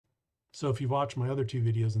So if you've watched my other two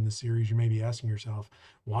videos in this series, you may be asking yourself,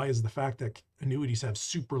 why is the fact that annuities have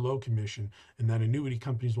super low commission and that annuity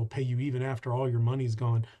companies will pay you even after all your money's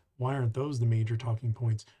gone? Why aren't those the major talking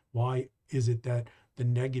points? Why is it that the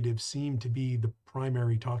negatives seem to be the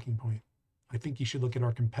primary talking point? I think you should look at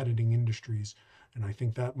our competing industries. And I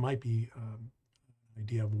think that might be an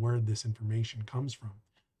idea of where this information comes from.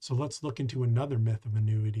 So let's look into another myth of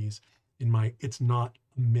annuities in my It's Not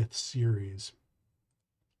a Myth series.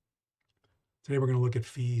 Today we're going to look at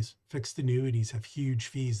fees. Fixed annuities have huge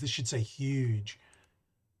fees. This should say huge.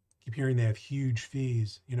 Keep hearing they have huge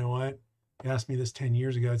fees. You know what? If you asked me this 10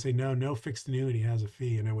 years ago, I'd say no fixed annuity has a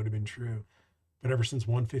fee, and it would have been true. But ever since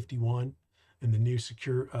 151 and the new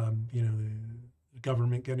the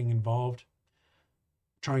government getting involved,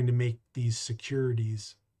 trying to make these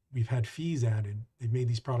securities, we've had fees added. They've made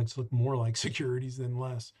these products look more like securities than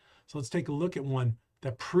less. So let's take a look at one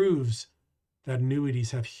that proves that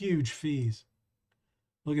annuities have huge fees.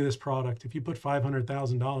 Look at this product. If you put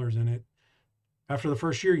 $500,000 in it, after the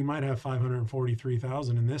first year, you might have $543,000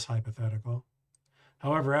 in this hypothetical.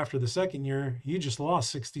 However, after the second year, you just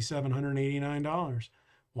lost $6,789.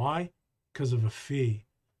 Why? Because of a fee.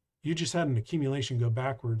 You just had an accumulation go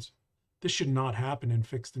backwards. This should not happen in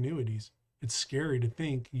fixed annuities. It's scary to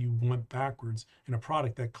think you went backwards in a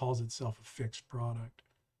product that calls itself a fixed product.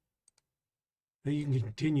 Then you can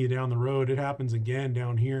continue down the road. It happens again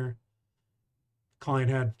down here.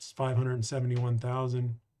 Client had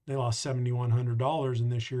 $571,000. They lost $7,100 in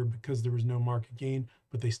this year because there was no market gain,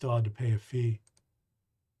 but they still had to pay a fee.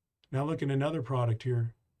 Now look at another product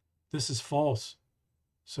here. This is false.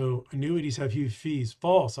 So annuities have huge fees.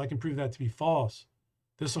 False. I can prove that to be false.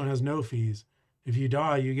 This one has no fees. If you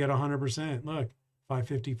die, you get 100%. Look,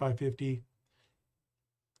 550, 550.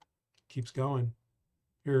 Keeps going.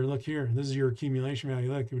 Here, look here. This is your accumulation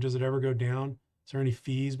value. Look, does it ever go down? Is there any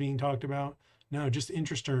fees being talked about? No, just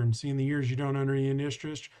interest earned. See, in the years you don't earn any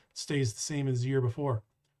interest, it stays the same as the year before.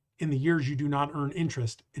 In the years you do not earn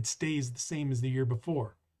interest, it stays the same as the year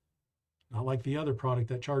before. Not like the other product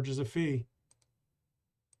that charges a fee.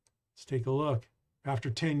 Let's take a look. After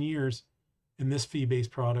 10 years in this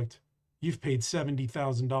fee-based product, you've paid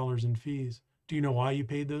 $70,000 in fees. Do you know why you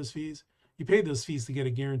paid those fees? You paid those fees to get a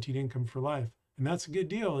guaranteed income for life. And that's a good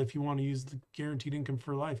deal if you want to use the guaranteed income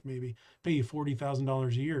for life, maybe. Pay you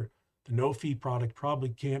 $40,000 a year. The no-fee product probably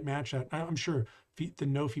can't match that. I'm sure the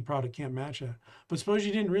no-fee product can't match that. But suppose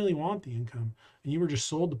you didn't really want the income and you were just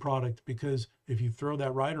sold the product because if you throw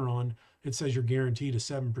that rider on, it says you're guaranteed a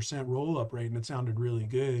 7% roll-up rate and it sounded really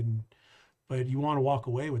good. But you want to walk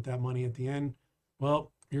away with that money at the end.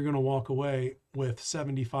 Well, you're going to walk away with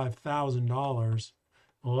 $75,000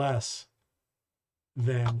 less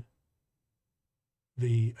than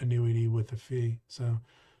the annuity with the fee. So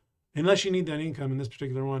unless you need that income in this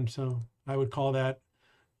particular one. So I would call that,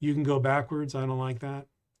 you can go backwards. I don't like that.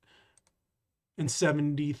 And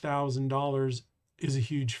 $70,000 is a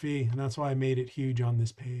huge fee. And that's why I made it huge on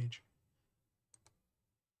this page.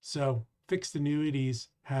 So fixed annuities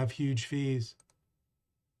have huge fees.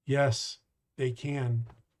 Yes, they can.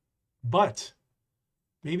 But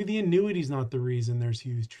maybe the annuity is not the reason there's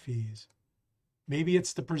huge fees. Maybe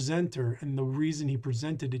it's the presenter and the reason he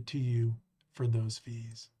presented it to you for those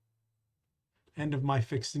fees. End of my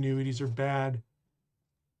fixed annuities are bad.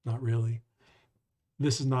 Not really.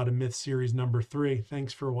 This is Not a Myth series number 3.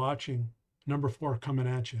 Thanks for watching. Number 4 coming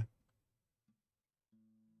at you.